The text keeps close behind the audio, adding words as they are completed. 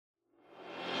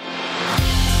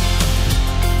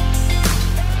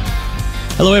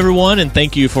Hello, everyone, and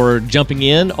thank you for jumping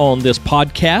in on this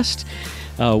podcast.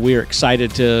 We are excited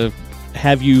to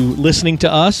have you listening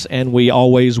to us, and we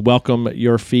always welcome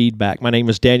your feedback. My name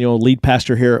is Daniel, lead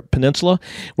pastor here at Peninsula.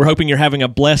 We're hoping you're having a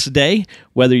blessed day,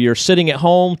 whether you're sitting at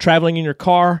home, traveling in your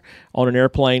car, on an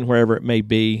airplane, wherever it may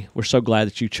be. We're so glad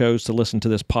that you chose to listen to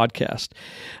this podcast.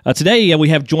 Today, we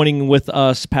have joining with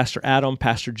us Pastor Adam,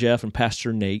 Pastor Jeff, and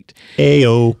Pastor Nate.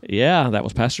 Heyo. Yeah, that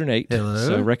was Pastor Nate. Hello.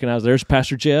 So recognize there's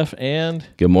Pastor Jeff, and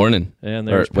good morning. And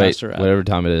there's Pastor Adam. Whatever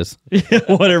time it is.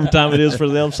 Whatever time it is for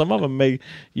them. Some of them may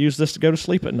use this to go to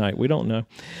sleep at night. We don't know.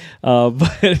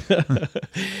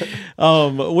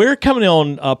 We're coming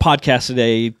on a podcast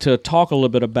today to talk a little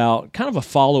bit about kind of a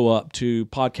follow-up to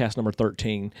podcast number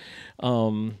 13,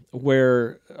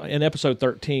 where in episode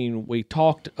 13 we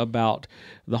talked about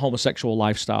the homosexual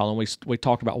lifestyle, and we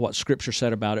talked about what Scripture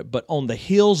said about it. But on the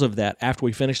heels of that, after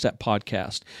we finished that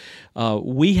podcast,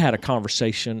 we had a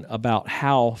conversation about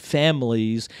how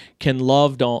families can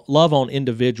love on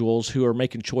individuals who are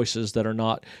making choices that are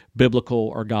not biblical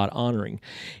or God-honoring.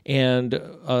 And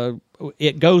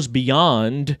it goes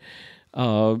beyond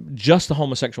just the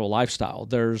homosexual lifestyle.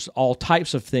 There's all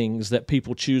types of things that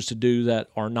people choose to do that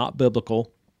are not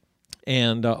biblical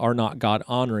and are not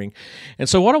God-honoring. And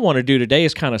so what I want to do today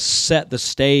is kind of set the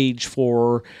stage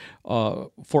for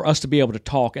us to be able to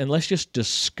talk, and let's just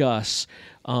discuss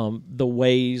the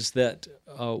ways that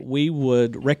we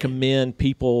would recommend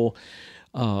people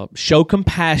show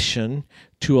compassion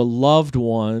to a loved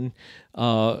one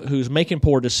who's making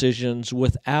poor decisions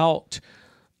without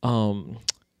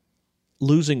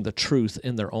losing the truth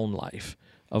in their own life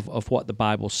of what the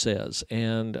Bible says.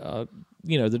 And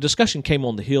the discussion came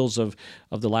on the heels of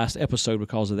the last episode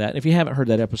because of that. And if you haven't heard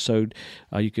that episode,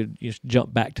 you could just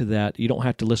jump back to that. You don't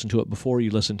have to listen to it before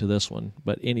you listen to this one,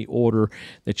 but any order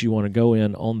that you want to go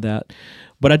in on that.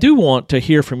 But I do want to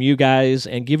hear from you guys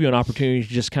and give you an opportunity to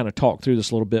just kind of talk through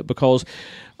this a little bit, because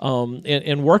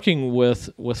in working with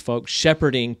folks,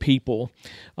 shepherding people,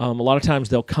 a lot of times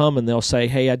they'll come and they'll say,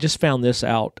 hey, I just found this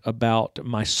out about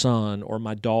my son or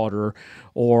my daughter,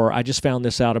 or I just found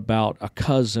this out about a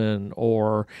cousin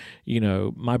or,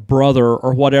 my brother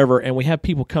or whatever. And we have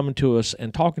people coming to us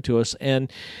and talking to us.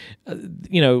 And,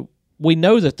 we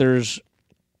know that there's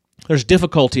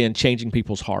difficulty in changing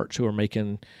people's hearts who are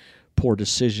making poor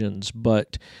decisions,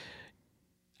 but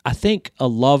I think a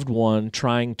loved one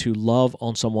trying to love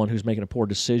on someone who's making a poor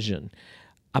decision,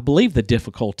 I believe the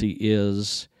difficulty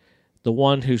is the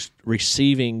one who's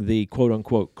receiving the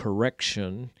quote-unquote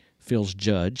correction feels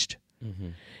judged,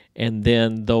 and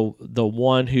then the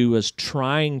one who is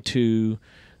trying to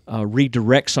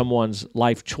redirect someone's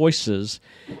life choices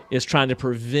is trying to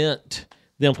prevent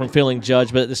them from feeling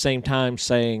judged, but at the same time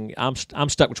saying, I'm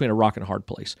stuck between a rock and a hard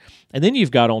place. And then you've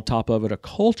got on top of it a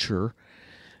culture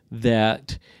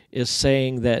that is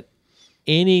saying that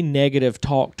any negative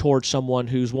talk towards someone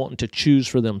who's wanting to choose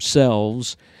for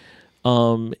themselves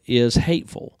is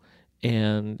hateful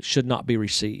and should not be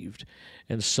received.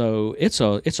 And so it's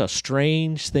a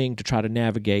strange thing to try to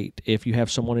navigate if you have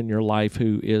someone in your life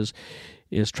who is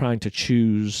trying to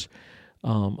choose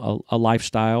a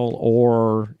lifestyle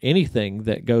or anything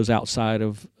that goes outside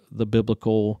of the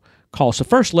biblical call. So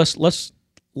first,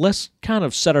 let's kind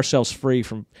of set ourselves free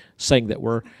from saying that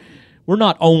we're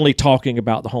not only talking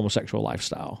about the homosexual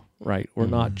lifestyle, right? We're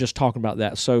not just talking about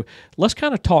that. So let's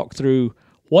kind of talk through,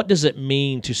 what does it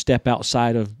mean to step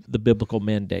outside of the biblical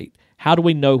mandate? How do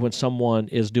we know when someone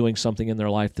is doing something in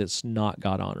their life that's not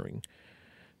God-honoring?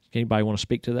 Anybody want to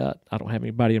speak to that? I don't have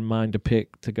anybody in mind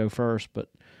to go first, but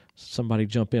somebody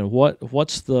jump in.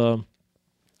 What's the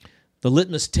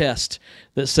litmus test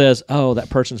that says, oh,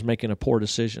 that person's making a poor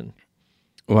decision?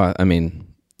 Well, I mean,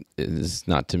 it's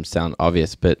not to sound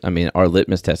obvious, but I mean, our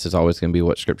litmus test is always going to be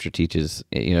what Scripture teaches.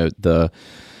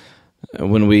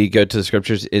 When we go to the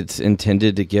Scriptures, it's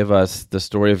intended to give us the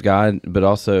story of God, but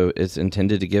also it's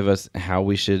intended to give us how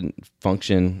we should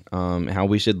function, how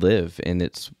we should live, and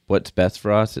it's what's best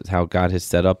for us. It's how God has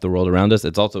set up the world around us.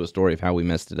 It's also a story of how we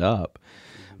messed it up.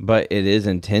 But it is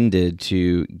intended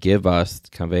to give us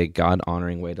kind of a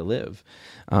God-honoring way to live,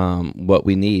 what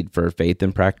we need for faith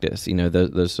and practice.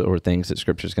 Those sort of things that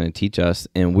Scripture is going to teach us.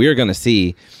 And we're going to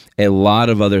see a lot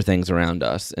of other things around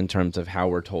us in terms of how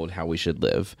we're told how we should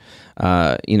live.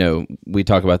 We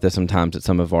talk about this sometimes at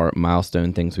some of our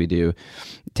milestone things we do.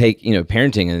 Take,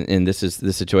 parenting, and this is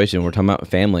the situation. We're talking about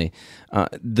family.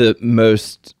 The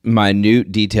most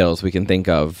minute details we can think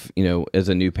of, as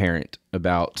a new parent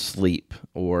about sleep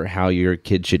or how your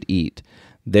kid should eat.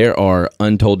 There are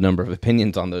untold number of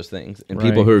opinions on those things, and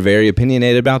people who are very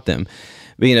opinionated about them.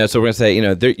 But, so we're going to say,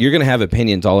 you're going to have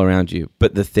opinions all around you,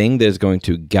 but the thing that is going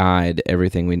to guide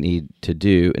everything we need to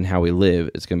do and how we live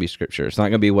is going to be Scripture. It's not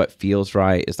going to be what feels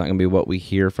right. It's not going to be what we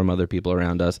hear from other people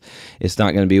around us. It's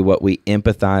not going to be what we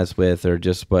empathize with or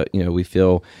just what, we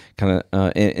feel kind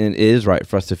of, and it is right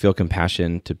for us to feel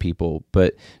compassion to people,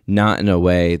 but not in a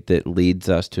way that leads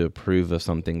us to approve of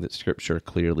something that Scripture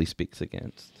clearly speaks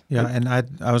against. Yeah, and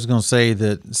I was going to say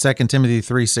that 2 Timothy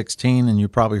 3:16, and you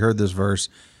probably heard this verse,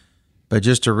 but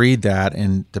just to read that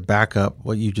and to back up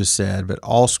what you just said, but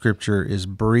all Scripture is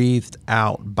breathed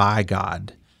out by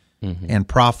God and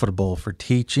profitable for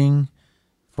teaching,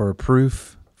 for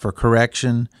reproof, for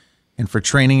correction, and for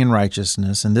training in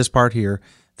righteousness. And this part here,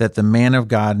 that the man of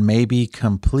God may be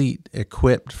complete,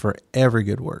 equipped for every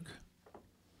good work.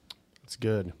 That's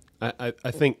good. I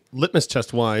think litmus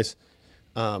test wise,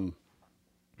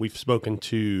 we've spoken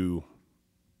to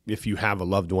if you have a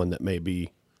loved one that may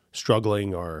be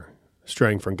struggling or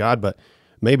straying from God, but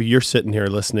maybe you're sitting here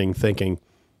listening thinking,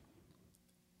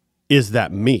 is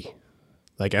that me?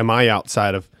 Like, am I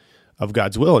outside of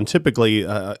God's will? And typically,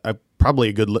 probably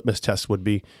a good litmus test would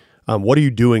be, what are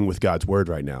you doing with God's word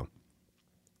right now?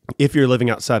 If you're living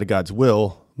outside of God's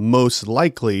will, most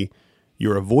likely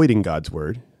you're avoiding God's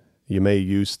word. You may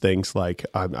use things like,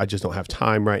 I just don't have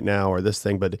time right now, or this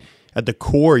thing, but at the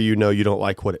core, you don't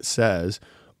like what it says,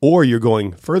 or you're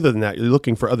going further than that. You're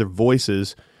looking for other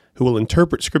voices who will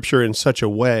interpret Scripture in such a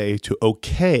way to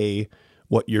okay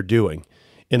what you're doing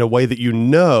in a way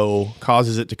that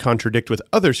causes it to contradict with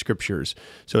other Scriptures.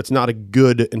 So it's not a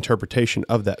good interpretation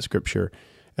of that Scripture.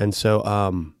 And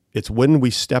so it's when we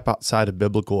step outside of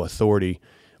biblical authority,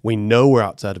 we know we're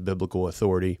outside of biblical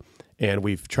authority, and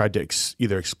we've tried to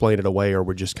either explain it away or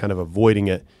we're just kind of avoiding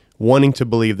it, wanting to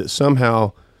believe that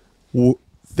somehow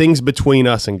things between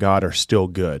us and God are still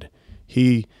good.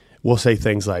 He will say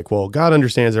things like, well, God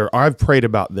understands, or I've prayed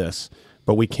about this,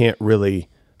 but we can't really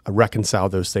reconcile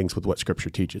those things with what Scripture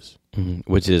teaches.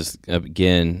 Mm-hmm. Which is,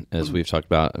 again, as we've talked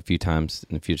about a few times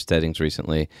in a few settings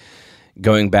recently,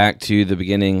 going back to the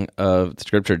beginning of the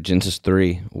Scripture, Genesis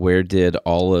 3, where did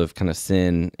all of kind of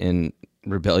sin and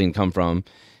rebellion come from?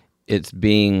 It's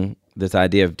being this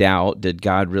idea of doubt. Did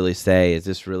God really say, is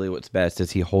this really what's best?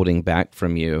 Is he holding back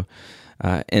from you?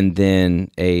 And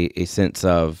then a sense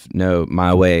of, no,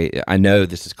 my way, I know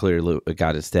this is clearly what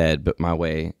God has said, but my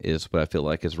way is what I feel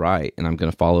like is right, and I'm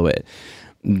going to follow it.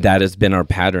 That has been our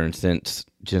pattern since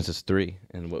Genesis 3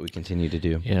 and what we continue to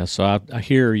do. Yeah, so I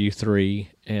hear you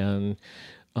three, and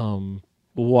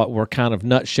what we're kind of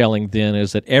nutshelling then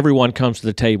is that everyone comes to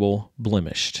the table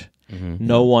blemished. Mm-hmm.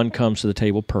 No one comes to the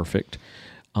table perfect,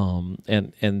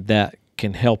 and that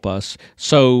can help us.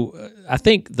 So I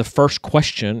think the first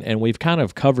question, and we've kind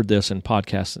of covered this in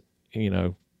podcasts,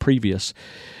 previous,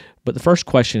 but the first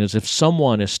question is, if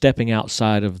someone is stepping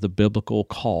outside of the biblical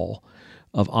call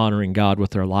of honoring God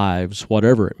with their lives,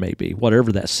 whatever it may be,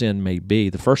 whatever that sin may be,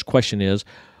 the first question is,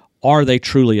 are they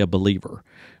truly a believer?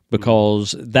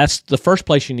 Because that's the first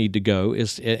place you need to go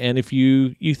is, and if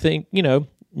you think,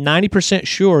 90%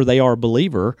 sure they are a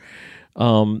believer,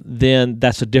 then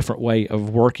that's a different way of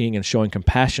working and showing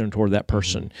compassion toward that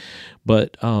person.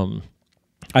 But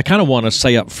I kind of want to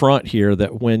say up front here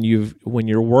that when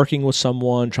you're working with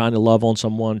someone, trying to love on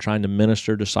someone, trying to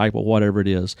minister, disciple, whatever it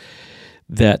is,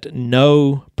 that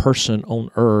no person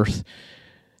on earth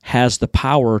has the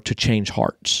power to change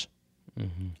hearts.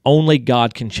 Mm-hmm. Only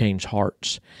God can change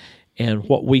hearts. And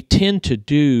what we tend to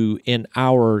do in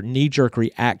our knee-jerk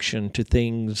reaction to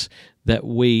things that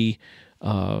we,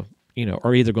 are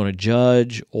either going to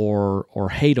judge or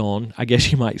hate on, I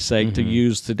guess you might say, to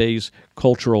use today's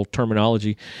cultural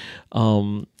terminology,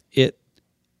 it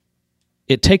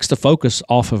takes the focus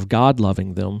off of God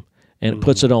loving them and it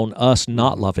puts it on us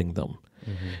not loving them.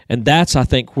 Mm-hmm. And that's, I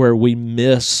think, where we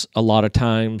miss a lot of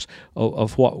times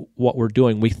of what we're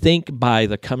doing. We think by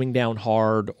the coming down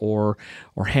hard or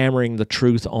hammering the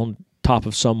truth on top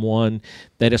of someone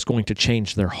that it's going to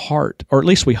change their heart, or at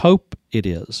least we hope it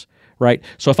is, right?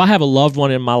 So if I have a loved one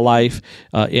in my life,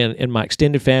 in my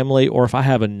extended family, or if I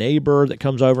have a neighbor that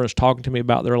comes over and is talking to me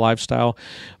about their lifestyle,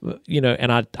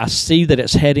 and I see that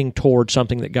it's heading toward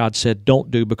something that God said don't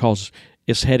do because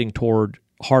it's heading toward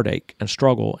heartache and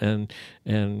struggle and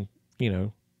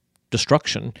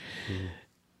destruction. Mm-hmm.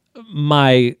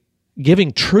 My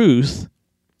giving truth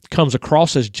comes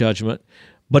across as judgment,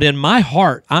 but in my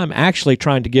heart, I'm actually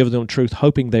trying to give them truth,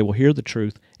 hoping they will hear the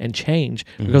truth and change,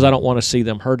 because I don't want to see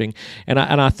them hurting. And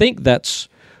I think that's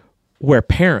where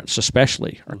parents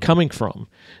especially are coming from.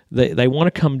 They want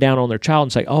to come down on their child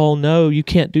and say, oh, no, you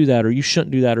can't do that, or you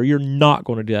shouldn't do that, or you're not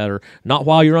going to do that, or not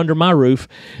while you're under my roof,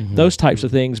 those types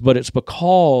of things. But it's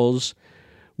because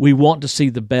we want to see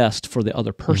the best for the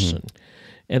other person.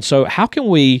 And so how can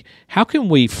we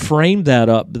frame that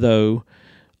up, though,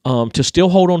 to still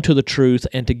hold on to the truth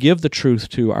and to give the truth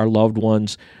to our loved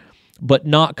ones, but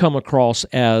not come across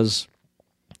as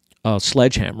a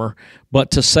sledgehammer, but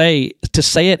to say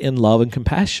it in love and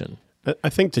compassion? I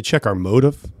think to check our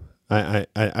motive. I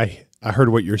heard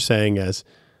what you're saying as,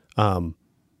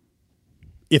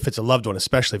 if it's a loved one,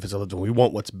 especially if it's a loved one, we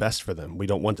want what's best for them. We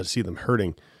don't want to see them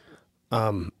hurting.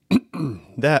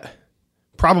 That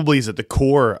probably is at the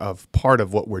core of part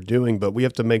of what we're doing, but we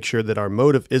have to make sure that our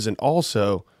motive isn't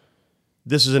also,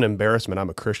 this is an embarrassment, I'm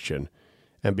a Christian,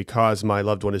 and because my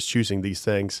loved one is choosing these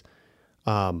things,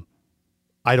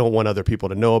 I don't want other people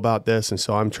to know about this, and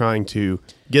so I'm trying to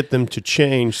get them to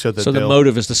change so that the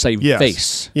motive is to save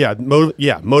face. Yeah,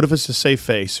 motive is to save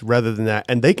face rather than that,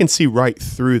 and they can see right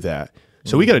through that.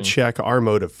 So we got to check our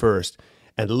motive first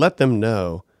and let them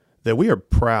know that we are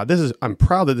proud. I'm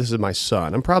proud that this is my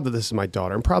son. I'm proud that this is my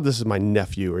daughter. I'm proud this is my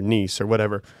nephew or niece or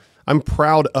whatever. I'm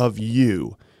proud of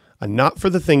you, and not for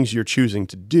the things you're choosing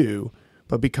to do,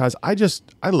 but because I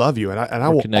love you, and I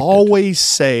will connected. always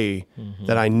say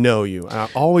that I know you, and I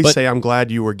always say I'm glad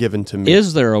you were given to me.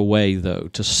 Is there a way, though,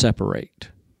 to separate?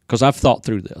 Because I've thought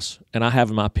through this, and I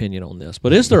have my opinion on this,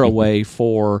 but is there a way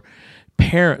for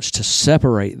parents to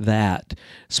separate that,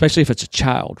 especially if it's a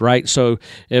child, right? So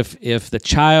if the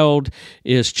child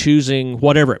is choosing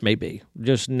whatever it may be,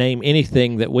 just name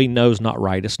anything that we know is not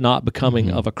right. It's not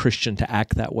becoming of a Christian to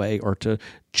act that way or to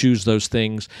choose those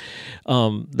things.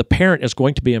 The parent is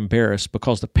going to be embarrassed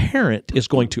because the parent is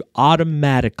going to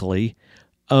automatically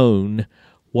own,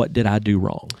 what did I do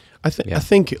wrong? I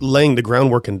think laying the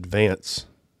groundwork in advance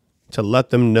to let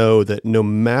them know that no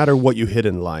matter what you hit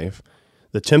in life,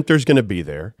 the tempter's going to be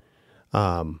there.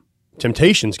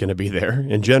 Temptation's going to be there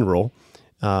in general,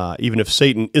 even if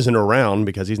Satan isn't around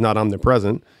because he's not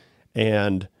omnipresent.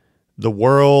 And the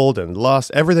world and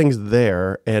lust, everything's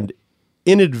there. And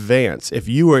in advance, if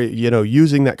you are,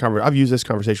 using that conversation, I've used this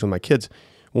conversation with my kids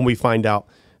when we find out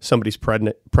somebody's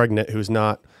pregnant who's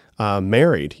not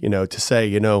married, to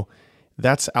say,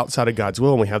 that's outside of God's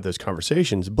will, and we have those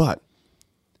conversations. But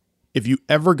if you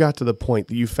ever got to the point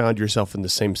that you found yourself in the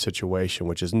same situation,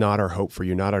 which is not our hope for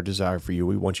you, not our desire for you,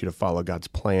 we want you to follow God's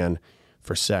plan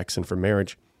for sex and for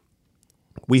marriage,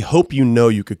 we hope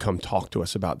you could come talk to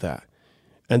us about that,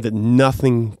 and that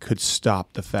nothing could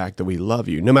stop the fact that we love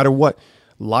you, no matter what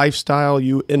lifestyle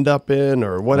you end up in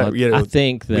or whatever. I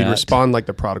think that we'd respond like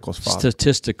the prodigal's father.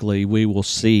 Statistically, we will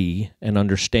see and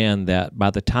understand that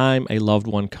by the time a loved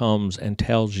one comes and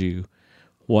tells you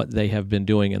what they have been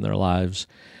doing in their lives,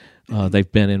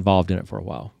 they've been involved in it for a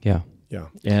while. Yeah.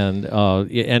 And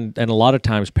a lot of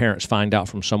times parents find out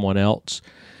from someone else.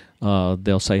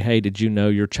 They'll say, "Hey, did you know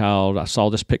your child? I saw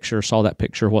this picture, saw that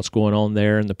picture. What's going on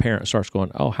there?" And the parent starts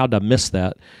going, "Oh, how did I miss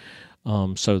that?"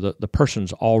 So the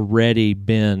person's already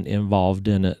been involved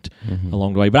in it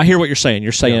along the way. But I hear what you're saying.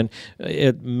 You're saying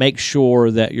make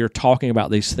sure that you're talking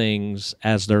about these things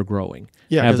as they're growing.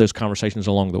 Yeah, have those conversations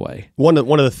along the way. One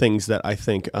of the things that I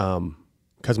think,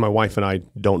 because my wife and I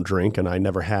don't drink and I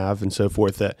never have and so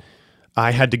forth, that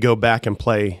I had to go back and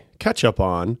play catch up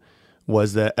on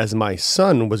was that as my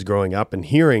son was growing up and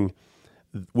hearing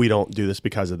we don't do this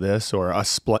because of this, or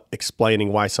us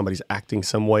explaining why somebody's acting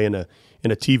some way in a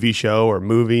TV show or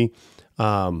movie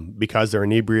because they're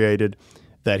inebriated,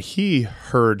 that he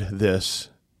heard this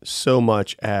so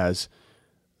much as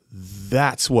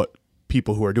that's what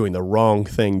people who are doing the wrong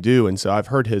thing do. And so I've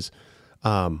heard his,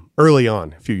 early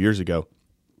on, a few years ago,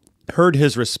 heard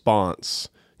his response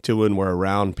to when we're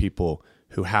around people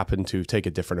who happen to take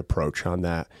a different approach on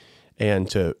that, and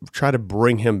to try to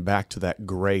bring him back to that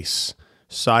grace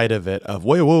side of it of,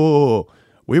 whoa.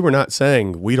 We were not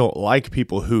saying we don't like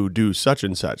people who do such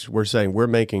and such. We're saying we're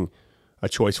making a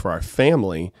choice for our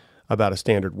family about a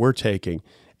standard we're taking,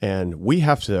 and we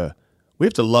have to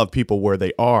love people where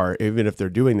they are, even if they're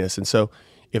doing this. And so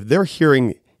if they're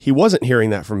hearing, he wasn't hearing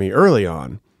that from me early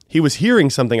on. He was hearing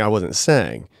something I wasn't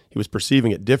saying. He was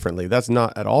perceiving it differently. That's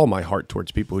not at all my heart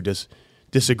towards people who just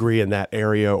disagree in that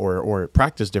area or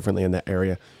practice differently in that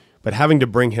area. But having to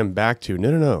bring him back to,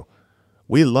 no.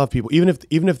 We love people,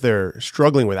 even if they're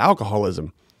struggling with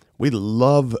alcoholism, we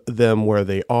love them where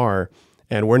they are,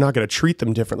 and we're not going to treat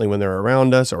them differently when they're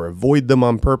around us or avoid them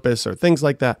on purpose or things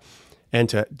like that. And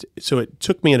so it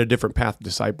took me in a different path of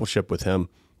discipleship with him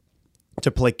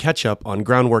to play catch up on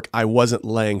groundwork I wasn't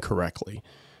laying correctly.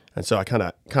 And so I kind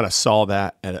of saw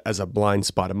that as a blind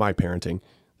spot in my parenting,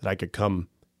 that I could come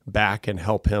back and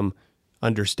help him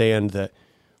understand that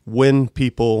when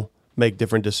people make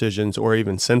different decisions or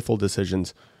even sinful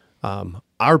decisions,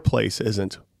 our place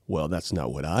isn't well, that's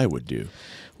not what I would do.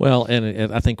 Well,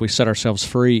 and I think we set ourselves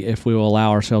free if we will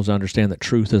allow ourselves to understand that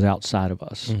truth is outside of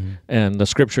us. Mm-hmm. And the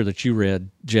scripture that you read,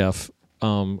 Jeff,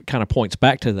 kind of points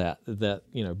back to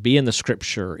that, be in the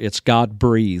scripture, it's God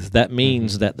breathed. That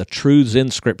means that the truths in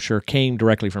scripture came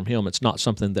directly from him. It's not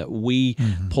something that we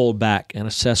pulled back and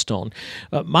assessed on.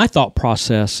 My thought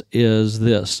process is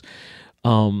this.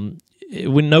 When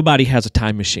nobody has a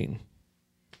time machine,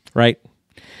 right?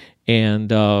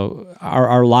 And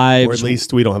our lives... Or at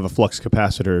least we don't have a flux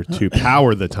capacitor to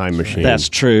power the time machine. That's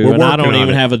true. We're And I don't working on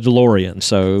even it. have a DeLorean,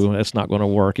 so that's not going to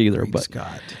work either. Praise But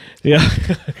God. yeah,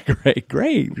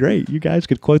 great. You guys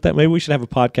could quote that. Maybe we should have a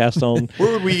podcast on...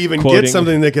 Where would we even quoting- get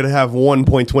something that could have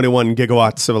 1.21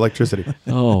 gigawatts of electricity?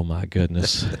 Oh, my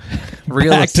goodness. Reel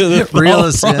Back us, to the reel thought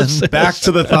us in. process. Back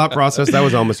to the thought process. That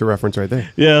was almost a reference right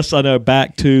there. Yes, I know.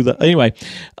 Back to the... Anyway,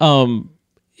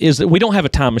 is that we don't have a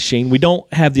time machine. We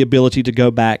don't have the ability to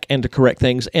go back and to correct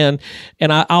things. And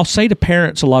I'll say to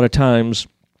parents a lot of times,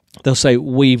 they'll say,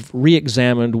 we've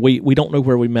re-examined, we don't know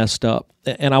where we messed up.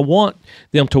 And I want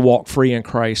them to walk free in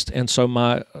Christ. And so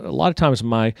a lot of times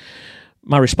my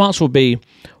response will be,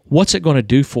 what's it going to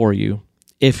do for you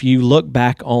if you look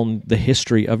back on the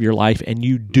history of your life and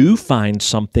you do find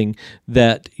something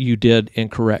that you did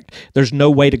incorrect? There's no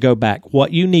way to go back.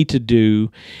 What you need to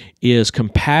do is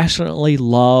compassionately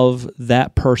love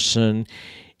that person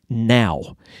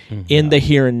now, in the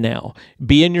here and now.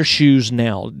 Be in your shoes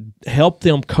now. Help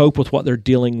them cope with what they're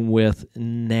dealing with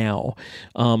now,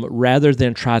 rather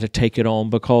than try to take it on.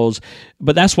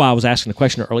 But that's why I was asking the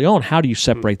question early on, how do you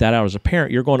separate that out as a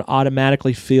parent? You're going to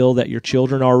automatically feel that your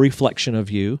children are a reflection of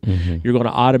you. You're going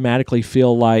to automatically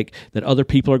feel like that other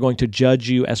people are going to judge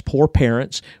you as poor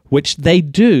parents, which they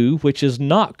do, which is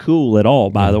not cool at all,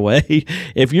 by the way.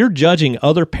 If you're judging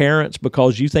other parents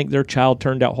because you think their child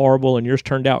turned out horrible and yours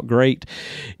turned out great,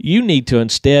 you need to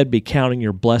instead be counting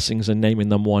your blessings and naming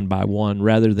them one by one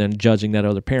rather than judging that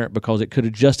other parent, because it could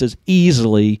have just as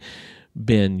easily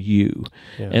been you.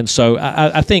 And so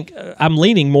I think I'm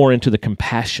leaning more into the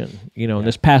compassion, in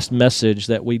this past message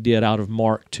that we did out of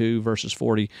Mark 1 verses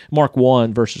 40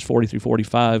 through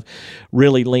 45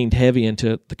 really leaned heavy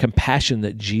into the compassion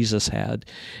that Jesus had.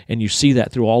 And you see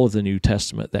that through all of the New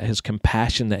Testament, that his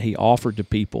compassion that he offered to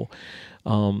people.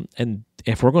 And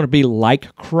if we're going to be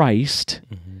like Christ,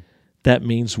 that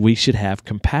means we should have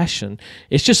compassion.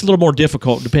 It's just a little more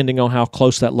difficult depending on how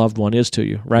close that loved one is to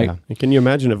you, right? Yeah. And can you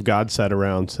imagine if God sat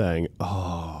around saying,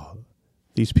 "Oh,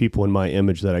 these people in my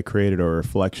image that I created are a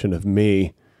reflection of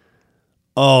me.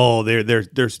 Oh,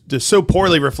 they're so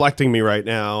poorly reflecting me right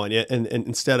now," and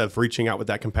instead of reaching out with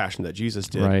that compassion that Jesus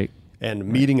did, Right. and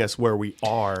meeting us where we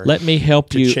are. Let me help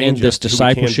to you in change this us to who we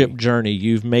can discipleship be. journey.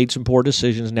 You've made some poor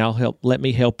decisions. Now let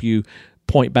me help you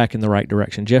point back in the right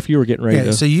direction. Jeff, you were getting ready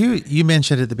to... So you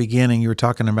mentioned at the beginning, you were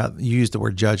talking about, you used the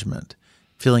word judgment,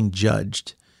 feeling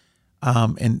judged,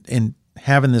 and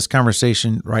having this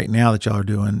conversation right now that y'all are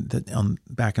doing on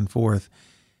back and forth.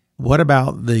 What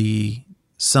about the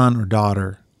son or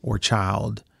daughter or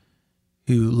child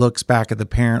who looks back at the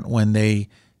parent when they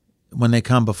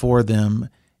come before them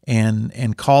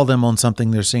and call them on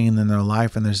something they're seeing in their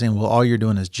life, and they're saying, "Well, all you're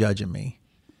doing is judging me."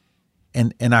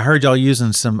 And I heard y'all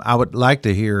using some. I would like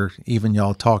to hear even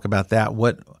y'all talk about that.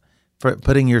 For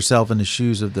putting yourself in the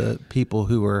shoes of the people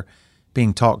who are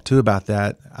being talked to about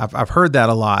that. I've heard that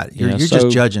a lot. You're so just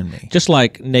judging me. Just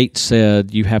like Nate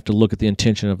said, you have to look at the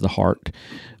intention of the heart.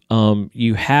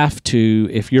 You have to,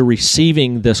 if you're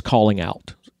receiving this calling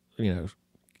out,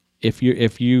 if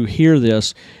you hear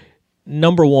this,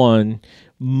 number one,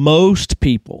 most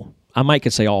people, I might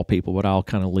could say all people, but I'll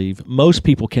kind of leave. Most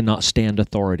people cannot stand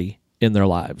authority in their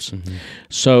lives.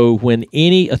 So when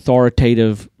any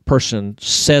authoritative person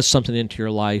says something into your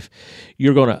life,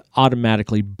 you're going to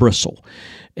automatically bristle.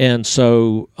 And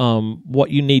so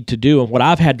what you need to do, and what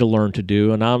I've had to learn to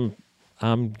do, and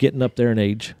I'm getting up there in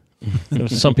age.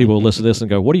 Some people will listen to this and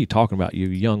go, "What are you talking about, you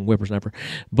young whippersnapper?"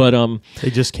 But They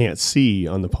just can't see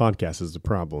on the podcast is the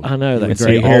problem. I know You that can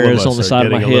gray see all hair of is us on the are side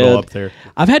of my getting a little head. up there.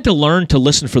 I've had to learn to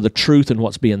listen for the truth in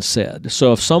what's being said.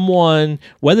 So if someone,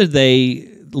 whether they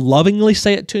lovingly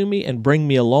say it to me and bring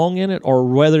me along in it, or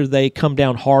whether they come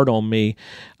down hard on me,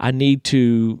 I need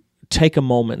to take a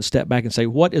moment and step back and say,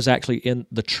 what is actually in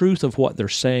the truth of what they're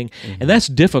saying? And that's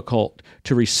difficult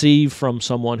to receive from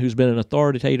someone who's been an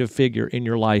authoritative figure in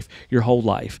your life, your whole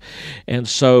life. And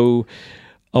so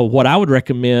what I would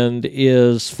recommend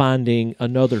is finding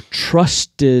another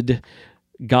trusted,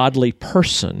 godly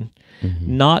person,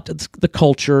 not the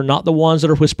culture, not the ones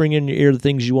that are whispering in your ear the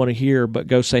things you want to hear, but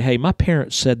go say, "Hey, my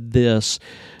parents said this.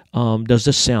 Does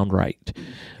this sound right?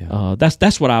 Yeah.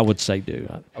 That's what I would say do.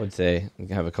 I would say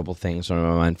I have a couple things on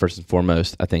my mind. First and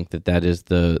foremost, I think that is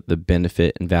the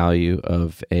benefit and value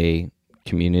of a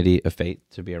community of faith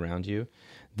to be around you,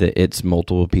 that it's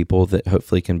multiple people that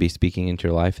hopefully can be speaking into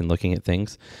your life and looking at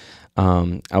things.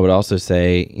 I would also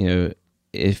say,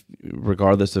 if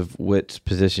regardless of which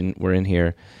position we're in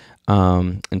here,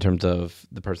 in terms of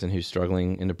the person who's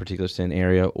struggling in a particular sin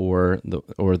area or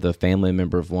the family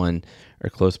member of one or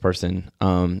close person,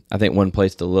 I think one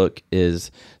place to look is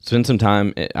spend some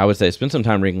time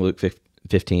reading Luke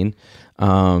 15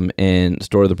 and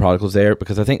Story of the Prodigals there,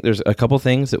 because I think there's a couple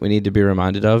things that we need to be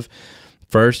reminded of.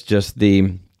 First, just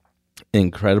the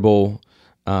incredible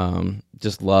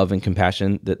just love and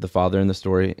compassion that the father in the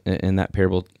story in that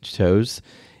parable shows.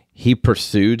 He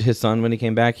pursued his son when he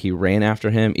came back. He ran after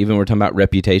him. Even we're talking about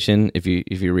reputation. If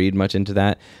you read much into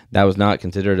that, that was not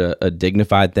considered a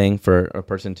dignified thing for a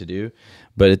person to do.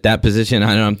 But at that position,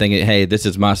 I know I'm thinking, hey, this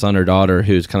is my son or daughter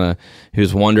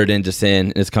who's wandered into sin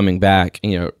and is coming back.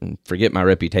 Forget my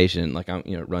reputation. Like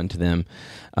run to them.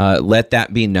 Let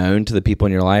that be known to the people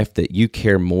in your life that you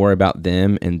care more about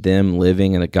them and them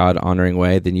living in a God honoring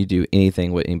way than you do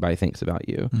anything what anybody thinks about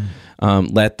you.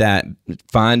 Let that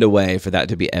find a way for that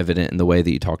to be evident in the way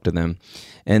that you talk to them.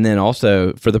 And then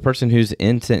also for the person who's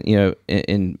in sin,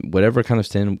 in whatever kind of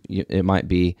sin it might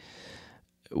be,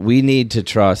 we need to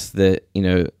trust that,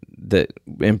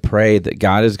 and pray that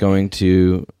God is going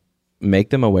to make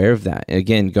them aware of that.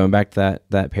 Again, going back to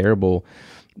that parable,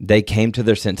 they came to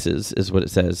their senses, is what it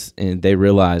says, and they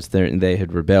realized they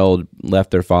had rebelled,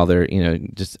 left their father.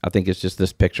 I think it's just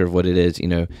this picture of what it is.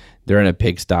 They're in a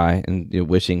pigsty and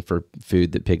wishing for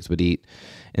food that pigs would eat,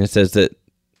 and it says that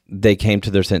they came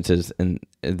to their senses and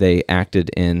they acted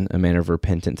in a manner of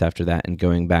repentance after that and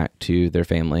going back to their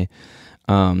family.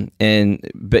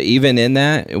 But even in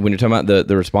that, when you're talking about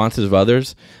the responses of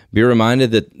others, be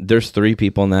reminded that there's three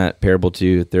people in that parable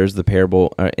too. There's the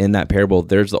parable in that parable.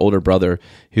 There's the older brother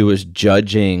who was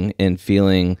judging and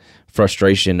feeling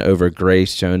frustration over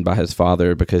grace shown by his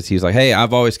father because he's like, hey,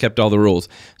 I've always kept all the rules.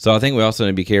 So I think we also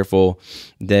need to be careful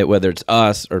that whether it's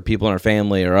us or people in our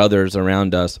family or others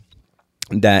around us,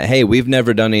 that, hey, we've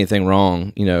never done anything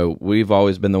wrong. We've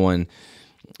always been the one.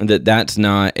 That's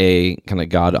not a kind of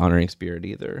God-honoring spirit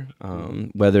either.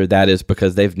 Whether that is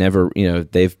because they've never,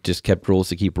 they've just kept rules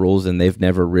to keep rules and they've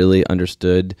never really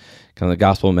understood kind of the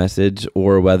gospel message,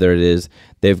 or whether it is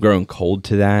they've grown cold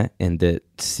to that and that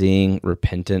seeing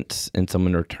repentance and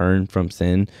someone return from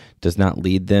sin does not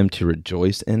lead them to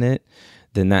rejoice in it,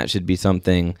 then that should be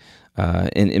something.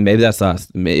 And maybe that's us.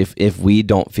 If we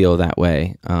don't feel that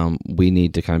way, we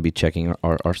need to kind of be checking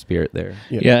our spirit there.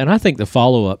 Yeah, and I think the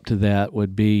follow-up to that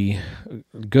would be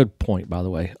a good point, by the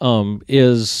way,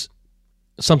 is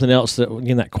something else that,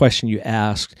 in that question you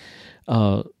asked,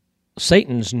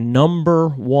 Satan's number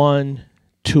one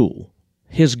tool,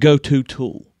 his go-to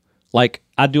tool. Like,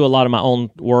 I do a lot of my own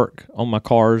work on my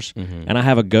cars, and I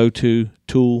have a go-to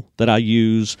tool that I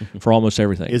use for almost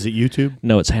everything. Is it YouTube?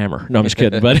 No, it's Hammer. No, I'm just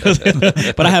kidding.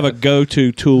 But I have a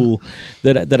go-to tool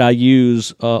that I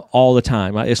use all the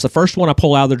time. It's the first one I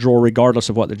pull out of the drawer, regardless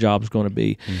of what the job is going to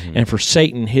be. And for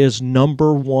Satan, his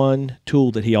number one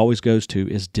tool that he always goes to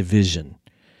is division.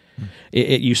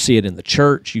 You see it in the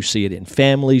church, you see it in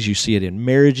families, you see it in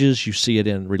marriages, you see it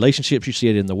in relationships, you see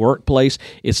it in the workplace.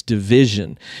 It's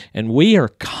division. And we are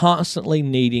constantly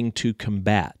needing to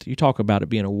combat. You talk about it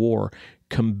being a war,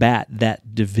 combat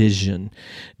that division.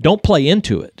 Don't play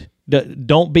into it.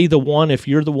 Don't be the one, if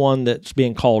you're the one that's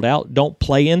being called out, don't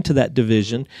play into that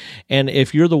division. And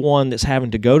if you're the one that's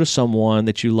having to go to someone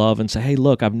that you love and say, hey,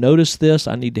 look, I've noticed this,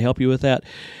 I need to help you with that,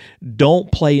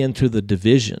 don't play into the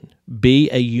division. Be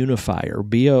a unifier.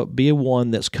 Be a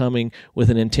one that's coming with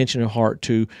an intentional heart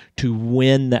to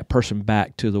win that person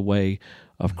back to the way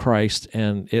of Christ,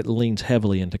 and it leans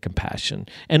heavily into compassion.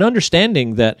 And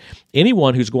understanding that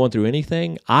anyone who's going through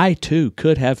anything, I too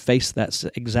could have faced that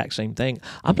exact same thing.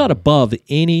 I'm not above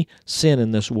any sin in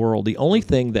this world. The only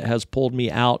thing that has pulled me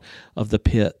out of the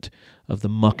pit, of the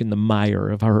muck and the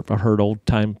mire, I've heard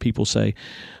old-time people say,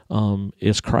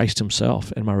 is Christ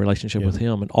himself and my relationship with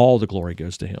him, and all the glory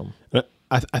goes to him.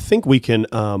 I think we can,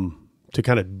 to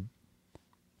kind of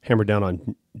hammer down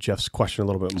on Jeff's question a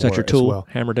little bit more. Is that your tool, as well.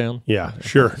 Hammer down? Yeah,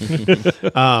 sure.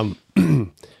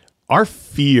 Our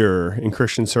fear in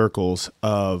Christian circles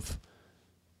of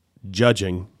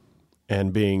judging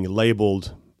and being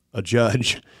labeled a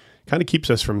judge kind of keeps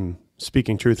us from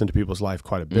speaking truth into people's life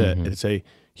quite a bit. It's a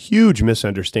huge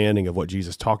misunderstanding of what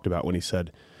Jesus talked about when he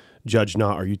said, judge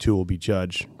not, or you too will be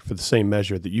judged. For the same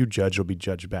measure that you judge will be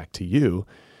judged back to you.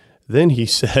 Then he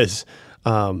says,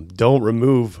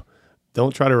 Don't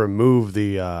try to remove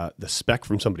the speck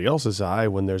from somebody else's eye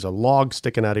when there's a log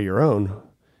sticking out of your own.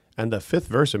 And the 5th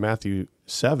verse of Matthew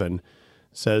 7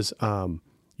 says,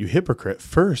 you hypocrite,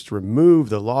 first remove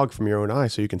the log from your own eye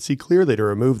so you can see clearly to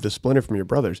remove the splinter from your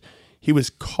brother's. He was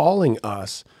calling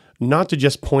us not to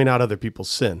just point out other people's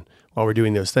sin while we're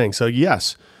doing those things. So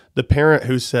yes, the parent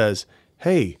who says,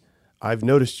 hey, I've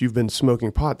noticed you've been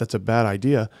smoking pot. That's a bad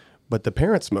idea. But the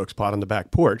parent smokes pot on the back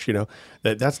porch.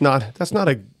 That's not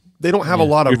a, they don't have a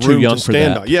lot of room to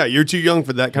stand on. Yeah, you're too young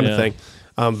for that kind of thing.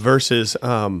 Versus,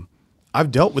 I've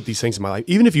dealt with these things in my life.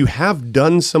 Even if you have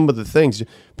done some of the things,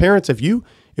 parents, if you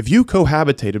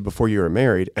cohabitated before you were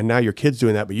married and now your kid's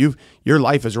doing that, but your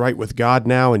life is right with God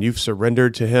now and you've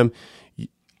surrendered to Him,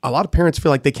 a lot of parents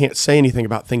feel like they can't say anything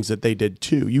about things that they did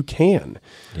too. You can.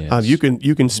 Yes.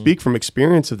 You can speak from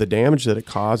experience of the damage that it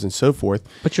caused and so forth.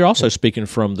 But you're also speaking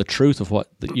from the truth of what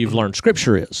you've learned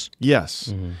Scripture is. Yes.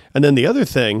 Mm-hmm. And then the other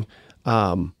thing,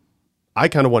 I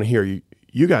kind of want to hear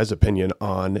you guys' opinion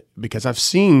on, because I've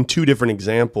seen 2 different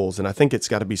examples, and I think it's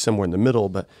got to be somewhere in the middle,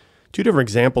 but 2 different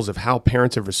examples of how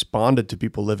parents have responded to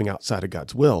people living outside of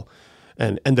God's will.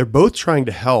 And they're both trying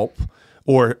to help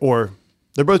or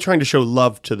they're both trying to show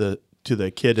love to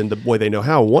the kid in the way they know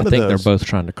how. I think they're both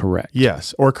trying to correct.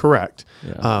 Yes, or correct.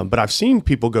 Yeah. But I've seen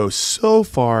people go so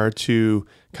far to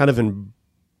kind of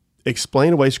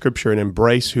explain away Scripture and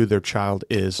embrace who their child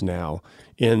is now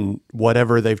in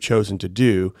whatever they've chosen to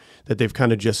do, that they've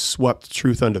kind of just swept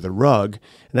truth under the rug.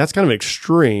 And that's kind of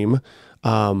extreme.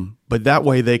 But that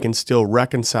way they can still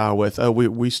reconcile with,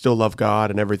 we still love God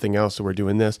and everything else, so we're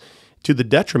doing this, to the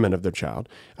detriment of their child.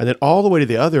 And then all the way to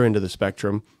the other end of the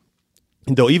spectrum,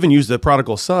 they'll even use the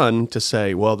prodigal son to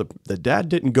say, well, the dad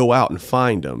didn't go out and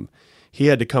find him. He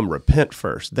had to come repent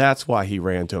first. That's why he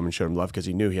ran to him and showed him love, because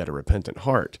he knew he had a repentant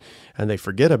heart. And they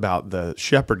forget about the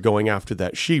shepherd going after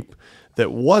that sheep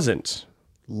that wasn't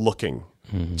looking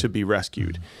to be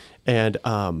rescued. And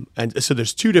so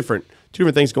there's two different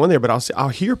things going there. But I'll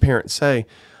hear parents say,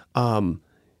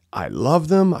 I love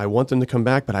them, I want them to come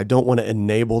back, but I don't want to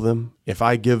enable them. If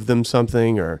I give them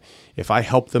something or if I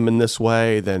help them in this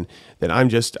way, then I'm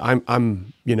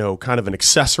kind of an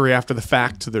accessory after the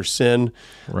fact to their sin.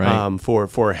 Right.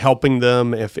 For helping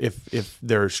them. If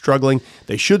they're struggling,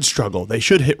 they should struggle. They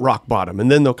should hit rock bottom,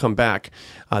 and then they'll come back.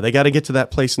 They got to get to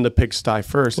that place in the pigsty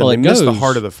first, and they miss the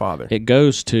heart of the Father. It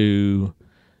goes to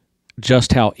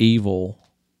just how evil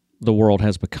the world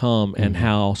has become and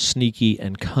how sneaky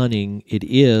and cunning it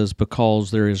is, because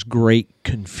there is great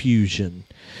confusion.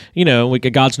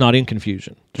 God's not in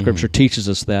confusion. Scripture teaches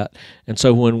us that. And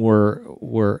so when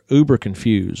we're uber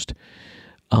confused,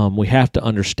 we have to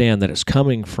understand that it's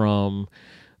coming from,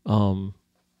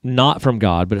 not from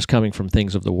God, but it's coming from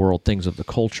things of the world, things of the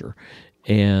culture.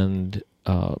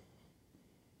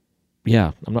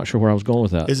 Yeah, I'm not sure where I was going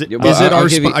with that. Is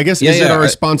it our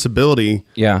responsibility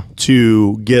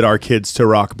to get our kids to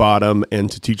rock bottom and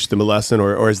to teach them a lesson,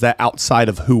 or is that outside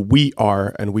of who we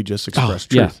are and we just express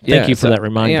truth? Thank you for that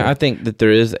reminder. Yeah, I think that there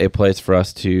is a place for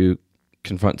us to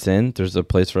confront sin. There's a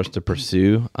place for us to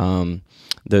pursue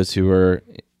those who are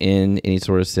in any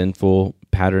sort of sinful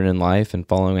pattern in life and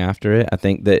following after it. I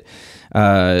think that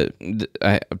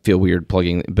I feel weird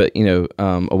plugging, but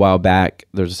a while back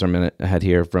there's a sermon I had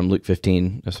here from Luke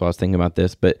 15. That's why I was thinking about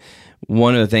this. But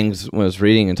one of the things when I was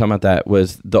reading and talking about that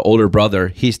was the older brother.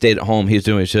 He stayed at home. He was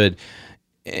doing what he should,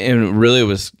 and really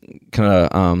was kind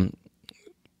of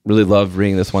really loved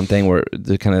reading this one thing where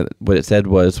the kind of what it said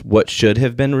was what should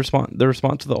have been the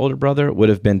response to the older brother would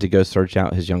have been to go search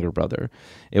out his younger brother.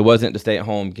 It wasn't to stay at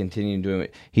home, continue doing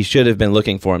it. He should have been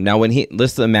looking for him. Now,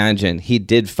 let's imagine he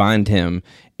did find him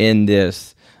in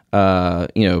this,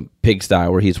 pigsty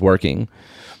where he's working.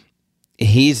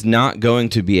 He's not going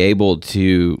to be able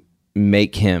to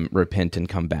make him repent and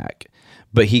come back.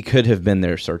 But he could have been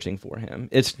there searching for him.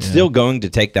 It's still going to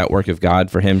take that work of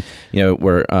God for him,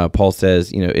 where Paul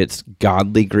says, it's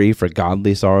godly grief or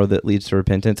godly sorrow that leads to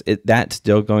repentance. That's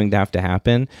still going to have to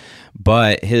happen.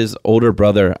 But his older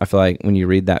brother, I feel like when you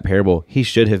read that parable, he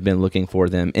should have been looking for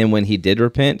them. And when he did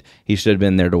repent, he should have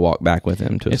been there to walk back with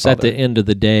him to his father. At the end of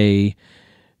the day,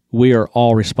 we are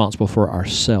all responsible for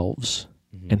ourselves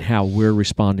and how we're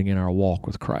responding in our walk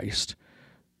with Christ.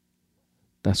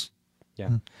 Yeah,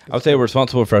 I would say we're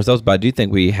responsible for ourselves, but I do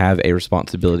think we have a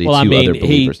responsibility to other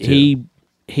believers too.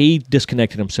 He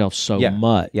disconnected himself so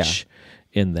much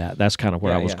in that. That's kind of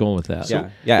where I was going with that. Yeah,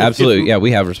 absolutely.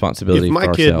 We have responsibility for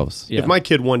ourselves. If my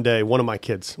kid one day, one of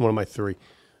my 3,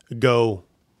 go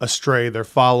astray, they're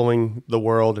following the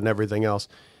world and everything else,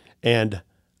 and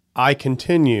I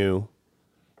continue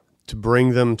to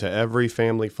bring them to every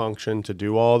family function, to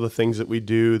do all the things that we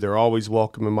do. They're always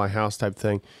welcome in my house type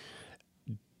thing.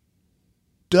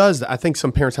 I think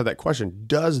some parents have that question,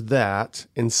 does that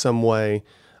in some way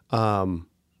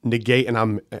negate, and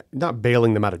I'm not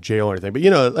bailing them out of jail or anything,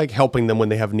 but like helping them when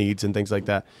they have needs and things like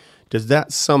that. Does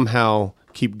that somehow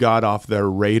keep God off their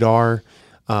radar,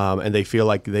 and they feel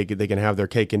like they can have their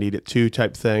cake and eat it too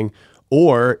type thing?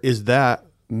 Or is that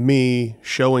me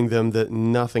showing them that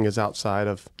nothing is outside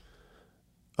of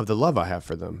the love I have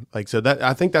for them? Like, so that,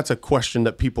 I think that's a question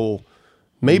that people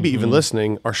maybe even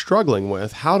listening are struggling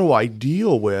with. How do I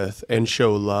deal with and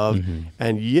show love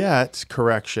and yet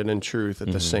correction and truth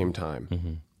at the same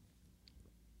time?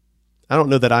 I don't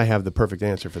know that I have the perfect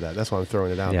answer for that. That's why I'm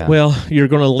throwing it out there. Well, you're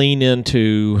going to lean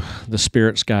into the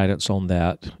Spirit's guidance on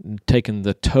that, taking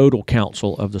the total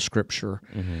counsel of the Scripture,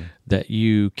 that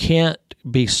you can't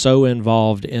be so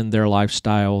involved in their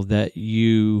lifestyle that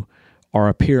you are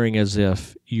appearing as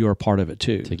if you are part of it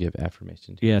too. To give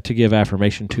affirmation to to give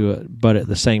affirmation to it. But at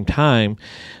the same time,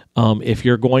 if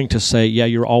you're going to say, yeah,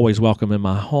 you're always welcome in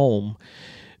my home,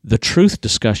 the truth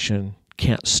discussion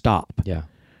can't stop. Yeah.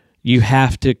 You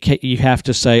have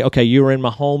to say, okay, you were in my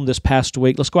home this past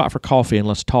week. Let's go out for coffee and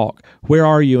let's talk. Where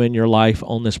are you in your life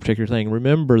on this particular thing?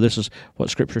 Remember, this is what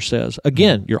Scripture says.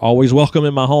 Again, you're always welcome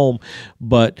in my home,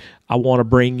 but I want to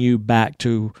bring you back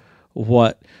to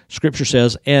what Scripture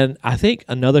says. And I think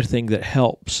another thing that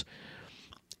helps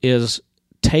is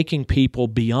taking people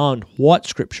beyond what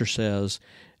Scripture says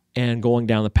and going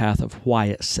down the path of why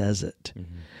it says it.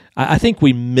 I think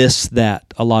we miss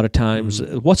that a lot of times.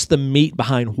 What's the meat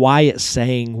behind why it's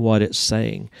saying what it's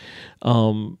saying?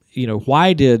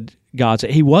 Why did God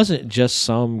say? He wasn't just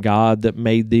some God that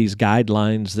made these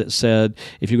guidelines that said,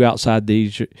 if you go outside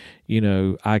these,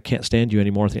 I can't stand you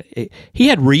anymore. He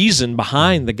had reason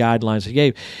behind the guidelines he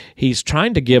gave. He's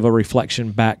trying to give a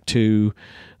reflection back to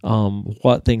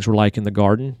what things were like in the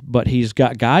garden, but he's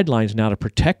got guidelines now to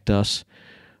protect us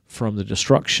from the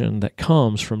destruction that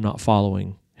comes from not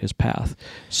following his path.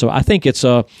 So I think it's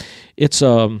to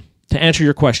answer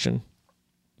your question,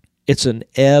 it's an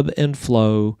ebb and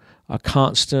flow, a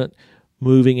constant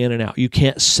moving in and out. You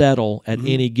can't settle at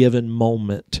any given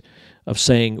moment of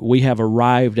saying we have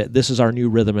arrived at this is our new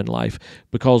rhythm in life,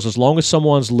 because as long as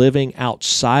someone's living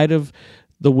outside of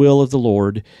the will of the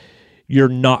Lord, you're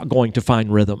not going to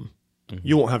find rhythm.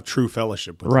 You won't have true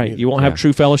fellowship with right. them. You won't have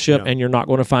true fellowship, and you're not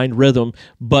going to find rhythm.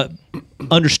 But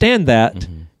understand that,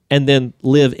 and then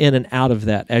live in and out of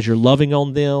that as you're loving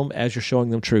on them, as you're showing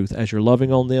them truth, as you're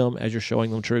loving on them, as you're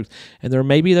showing them truth. And there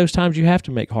may be those times you have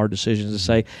to make hard decisions to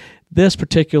say, this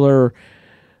particular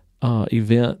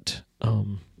event,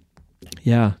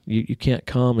 you can't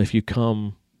come if you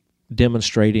come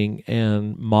demonstrating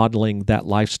and modeling that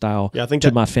lifestyle I think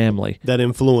to my family. That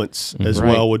influence as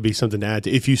well would be something to add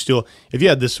to. If you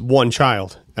had this one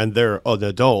child and they're the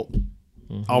adult,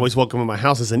 always welcome in my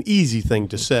house is an easy thing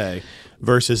to say,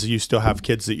 versus you still have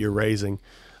kids that you're raising.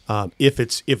 If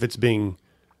it's being,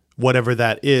 whatever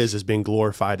that is being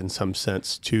glorified in some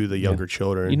sense to the younger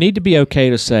children. You need to be okay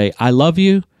to say, I love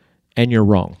you, and you're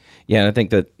wrong. Yeah, and I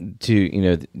think that you're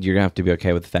going to have to be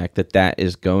okay with the fact that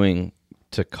is going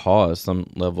to cause some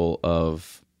level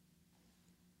of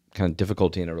kind of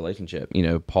difficulty in a relationship.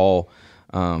 Paul,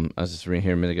 I was just reading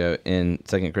here a minute ago in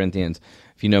 2 Corinthians,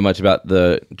 if you know much about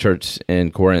the church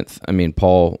in Corinth,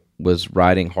 Paul was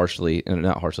writing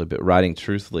not harshly, but writing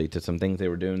truthfully to some things they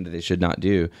were doing that they should not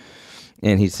do.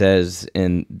 And he says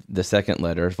in the second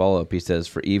letter, follow-up, he says,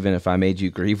 for even if I made you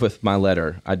grieve with my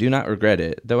letter, I do not regret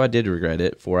it, though I did regret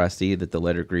it, for I see that the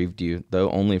letter grieved you,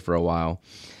 though only for a while.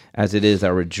 As it is, I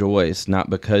rejoice, not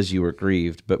because you were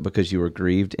grieved, but because you were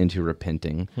grieved into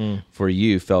repenting. For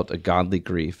you felt a godly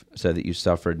grief, so that you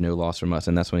suffered no loss from us.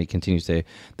 And that's when he continues to say,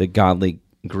 the godly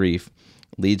grief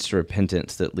leads to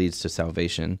repentance that leads to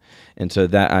salvation. And so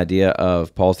that idea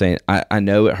of Paul saying, I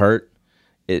know it hurt.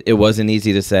 It wasn't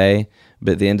easy to say,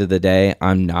 but at the end of the day,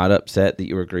 I'm not upset that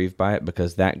you were grieved by it,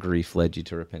 because that grief led you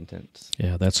to repentance.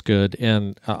 Yeah, that's good.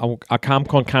 And I'm going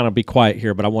to kind of be quiet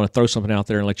here, but I want to throw something out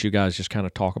there and let you guys just kind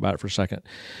of talk about it for a second.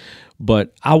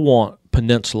 But I want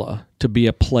Peninsula to be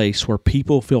a place where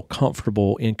people feel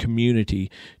comfortable in community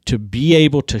to be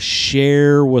able to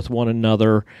share with one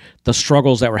another the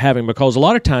struggles that we're having, because a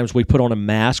lot of times we put on a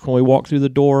mask when we walk through the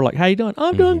door, like, how you doing?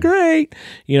 I'm doing great,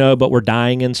 but we're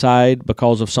dying inside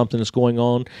because of something that's going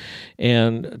on.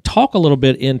 And talk a little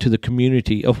bit into the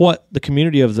community of what the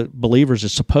community of the believers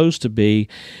is supposed to be,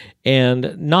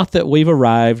 and not that we've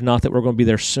arrived, not that we're going to be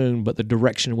there soon, but the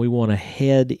direction we want to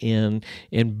head in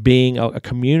being a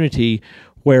community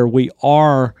where we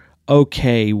are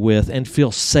okay with and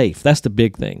feel safe. That's the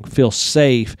big thing. Feel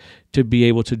safe to be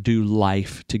able to do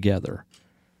life together?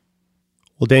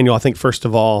 Well, Daniel, I think first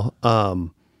of all,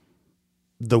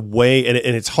 the way, and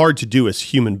it's hard to do as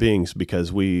human beings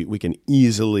because we can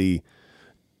easily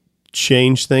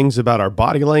change things about our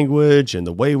body language and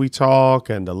the way we talk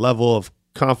and the level of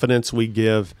confidence we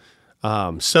give.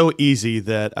 So easy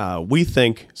that we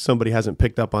think somebody hasn't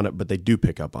picked up on it, but they do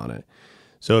pick up on it.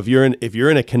 So if you're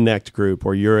in a connect group,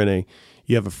 or you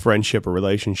have a friendship or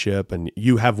relationship, and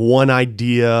you have one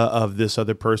idea of this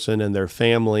other person and their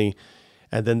family,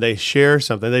 and then they share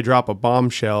something, they drop a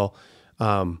bombshell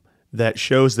that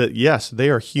shows that yes, they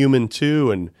are human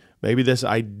too, and maybe this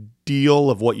ideal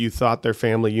of what you thought their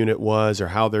family unit was, or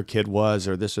how their kid was,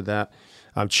 or this or that,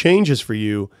 changes for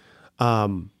you.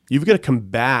 You've got to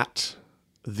combat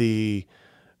the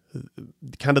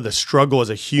kind of the struggle as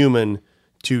a human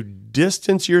to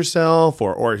distance yourself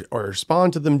or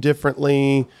respond to them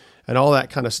differently and all that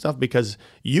kind of stuff, because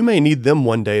you may need them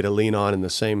one day to lean on in the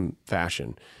same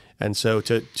fashion. And so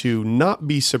to not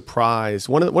be surprised,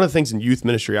 one of the things in youth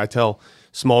ministry I tell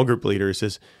small group leaders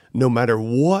is, no matter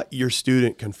what your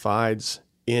student confides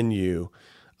in you,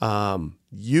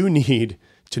 you need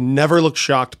to never look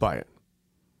shocked by it.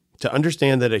 To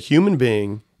understand that a human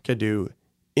being can do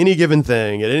any given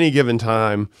thing at any given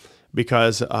time,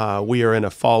 because we are in a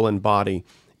fallen body,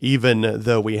 even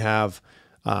though we have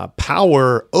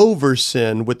power over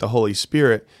sin with the Holy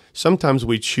Spirit. Sometimes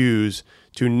we choose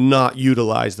to not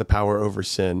utilize the power over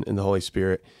sin in the Holy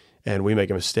Spirit, and we make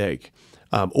a mistake.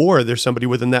 Or there's somebody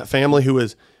within that family who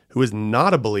is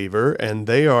not a believer, and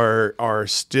they are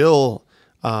still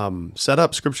set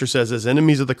up, Scripture says, as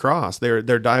enemies of the cross. They're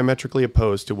diametrically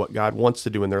opposed to what God wants to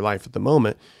do in their life at the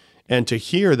moment. And to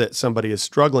hear that somebody is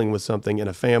struggling with something in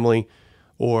a family,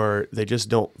 or they just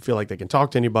don't feel like they can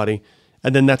talk to anybody,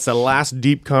 and then that's the last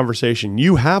deep conversation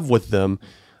you have with them,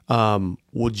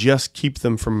 will just keep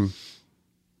them from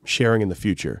sharing in the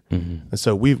future. Mm-hmm. And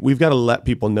so we've got to let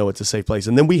people know it's a safe place.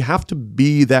 And then we have to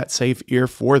be that safe ear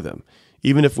for them,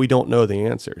 even if we don't know the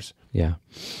answers. Yeah.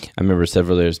 I remember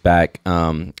several years back,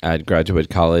 I had graduated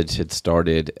college, had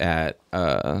started at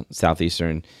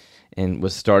Southeastern, and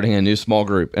was starting a new small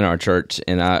group in our church.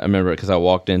 And I remember, because I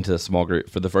walked into the small group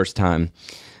for the first time,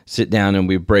 sit down, and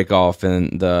we break off,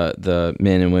 and the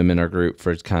men and women are grouped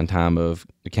for kind of time of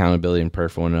accountability and prayer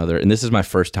for one another. And this is my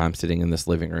first time sitting in this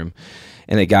living room.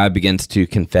 And a guy begins to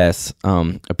confess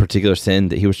a particular sin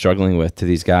that he was struggling with to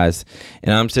these guys.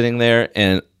 And I'm sitting there,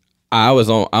 and I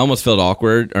almost felt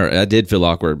awkward, or I did feel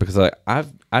awkward, because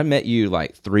I met you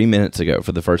like 3 minutes ago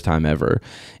for the first time ever,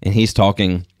 and he's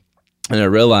talking, and I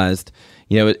realized,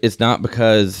 it's not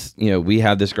because we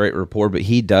have this great rapport, but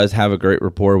he does have a great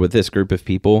rapport with this group of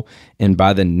people, and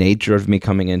by the nature of me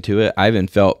coming into it, I even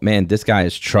felt, man, this guy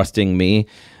is trusting me.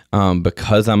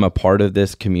 Because I'm a part of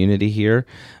this community here,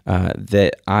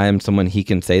 that I am someone he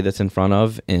can say this in front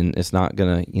of, and it's not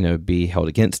going to, be held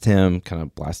against him, kind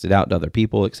of blasted out to other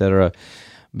people, etc.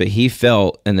 But he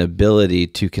felt an ability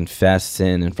to confess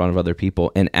sin in front of other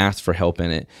people and ask for help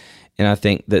in it. And I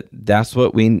think that that's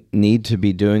what we need to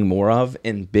be doing more of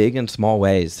in big and small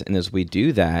ways. And as we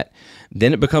do that,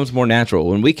 then it becomes more natural.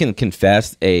 When we can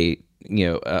confess a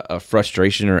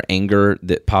frustration or anger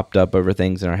that popped up over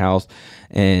things in our house,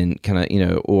 and kind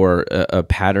of, or a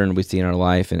pattern we see in our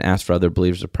life, and ask for other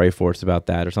believers to pray for us about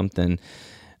that or something,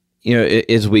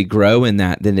 as we grow in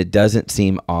that, then it doesn't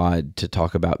seem odd to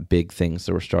talk about big things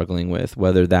that we're struggling with,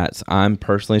 whether that's I'm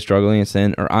personally struggling in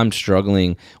sin, or I'm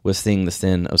struggling with seeing the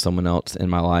sin of someone else in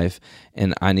my life,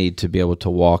 and I need to be able to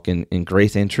walk in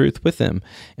grace and truth with them.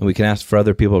 And we can ask for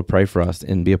other people to pray for us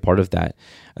and be a part of that.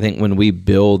 I think when we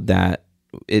build that,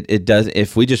 it does.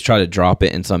 If we just try to drop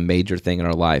it in some major thing in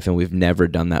our life, and we've never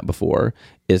done that before,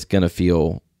 it's going to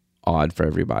feel odd for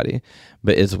everybody.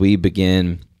 But as we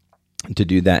begin to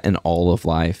do that in all of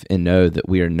life, and know that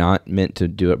we are not meant to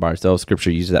do it by ourselves.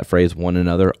 Scripture uses that phrase, one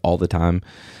another, all the time,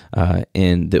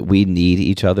 and that we need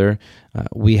each other.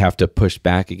 We have to push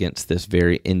back against this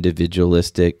very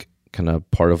individualistic kind of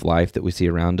part of life that we see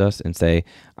around us, and say,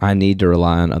 I need to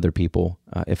rely on other people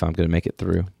if I'm going to make it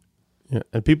through. Yeah,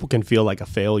 and people can feel like a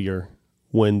failure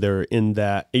when they're in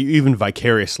that, even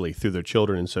vicariously through their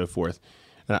children and so forth.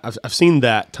 And I've seen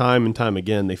that time and time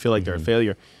again. They feel like they're a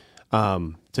failure.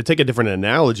 To take a different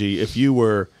analogy, if you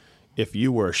were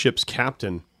a ship's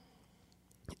captain,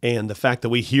 and the fact that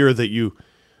we hear that you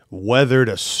weathered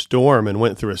a storm and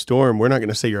went through a storm, we're not going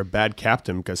to say you're a bad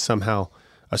captain because somehow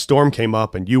a storm came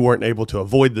up and you weren't able to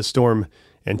avoid the storm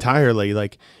entirely.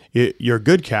 Like, you're a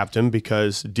good captain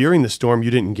because during the storm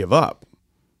you didn't give up,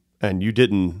 and you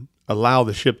didn't allow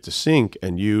the ship to sink,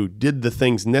 and you did the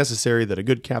things necessary that a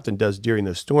good captain does during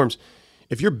those storms.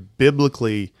 If you're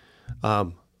biblically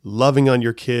loving on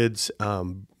your kids,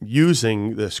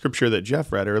 using the scripture that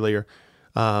Jeff read earlier,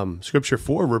 scripture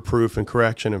for reproof and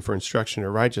correction and for instruction in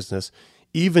righteousness,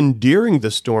 even during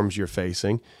the storms you're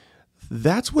facing.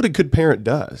 That's what a good parent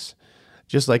does,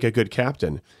 just like a good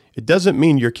captain. It doesn't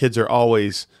mean your kids are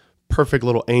always perfect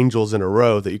little angels in a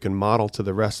row that you can model to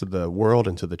the rest of the world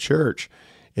and to the church.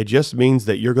 It just means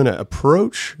that you're going to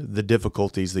approach the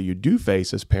difficulties that you do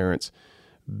face as parents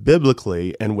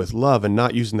biblically and with love, and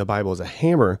not using the Bible as a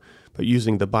hammer, but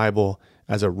using the Bible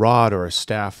as a rod or a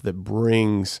staff that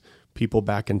brings people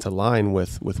back into line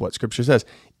with what Scripture says.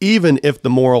 Even if the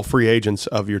moral free agents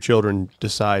of your children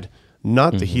decide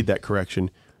not to heed that correction,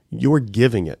 you're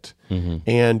giving it,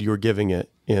 and you're giving it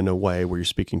in a way where you're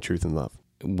speaking truth in love.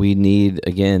 We need,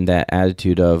 again, that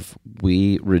attitude of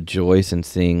we rejoice in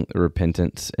seeing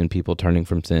repentance and people turning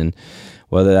from sin,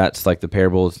 whether that's like the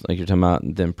parables, like you're talking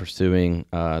about, them pursuing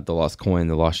the lost coin,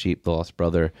 the lost sheep, the lost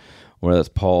brother, or that's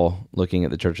Paul looking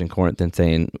at the church in Corinth and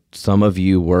saying, some of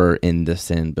you were in this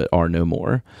sin but are no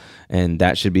more. And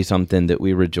that should be something that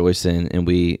we rejoice in, and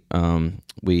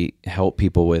we help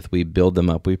people with. We build them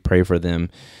up. We pray for them.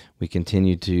 We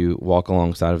continue to walk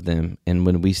alongside of them. And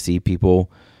when we see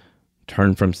people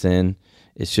turn from sin,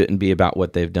 it shouldn't be about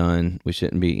what they've done. We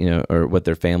shouldn't be, or what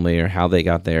their family or how they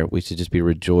got there. We should just be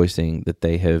rejoicing that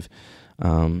they have,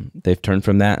 they've turned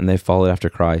from that and they've followed after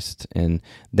Christ. And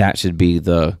that should be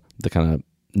the kind of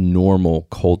normal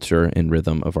culture and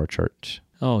rhythm of our church.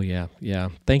 Oh, yeah.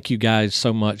 Thank you guys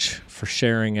so much for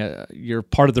sharing. You're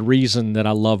part of the reason that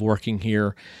I love working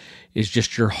here is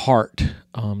just your heart,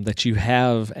 that you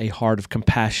have a heart of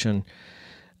compassion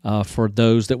for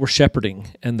those that we're shepherding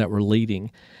and that we're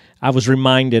leading. I was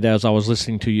reminded as I was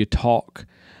listening to you talk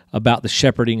about the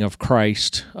shepherding of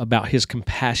Christ, about his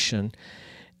compassion,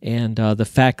 and the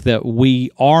fact that we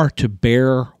are to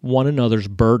bear one another's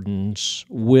burdens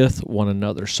with one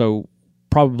another. So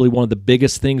probably one of the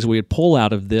biggest things we would pull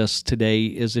out of this today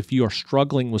is if you are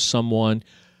struggling with someone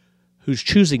who's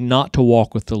choosing not to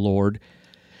walk with the Lord,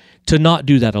 to not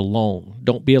do that alone.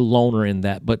 Don't be a loner in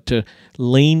that, but to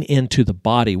lean into the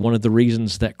body. One of the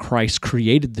reasons that Christ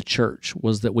created the church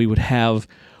was that we would have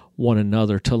one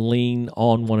another, to lean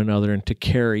on one another and to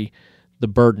carry the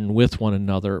burden with one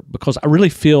another. Because I really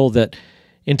feel that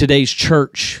in today's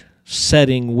church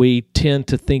setting, we tend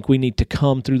to think we need to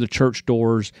come through the church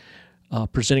doors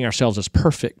presenting ourselves as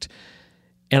perfect.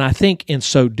 And I think in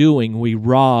so doing, we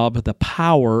rob the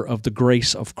power of the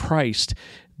grace of Christ,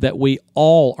 that we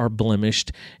all are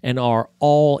blemished and are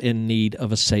all in need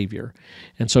of a Savior.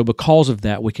 And so because of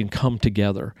that, we can come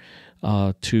together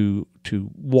to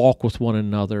walk with one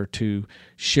another, to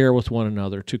share with one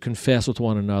another, to confess with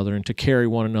one another, and to carry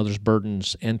one another's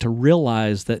burdens, and to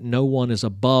realize that no one is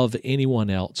above anyone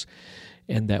else,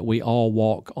 and that we all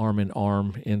walk arm in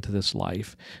arm into this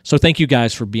life. So thank you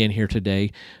guys for being here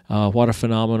today. What a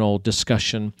phenomenal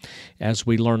discussion as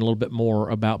we learn a little bit more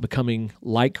about becoming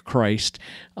like Christ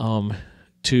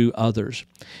to others.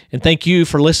 And thank you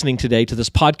for listening today to this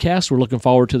podcast. We're looking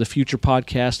forward to the future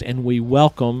podcast, and we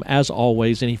welcome, as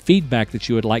always, any feedback that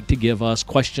you would like to give us,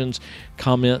 questions,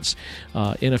 comments.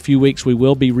 In a few weeks, we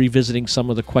will be revisiting some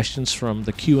of the questions from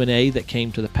the Q&A that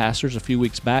came to the pastors a few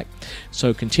weeks back.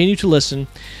 So continue to listen.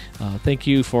 Thank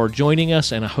you for joining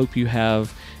us, and I hope you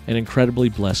have an incredibly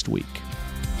blessed week.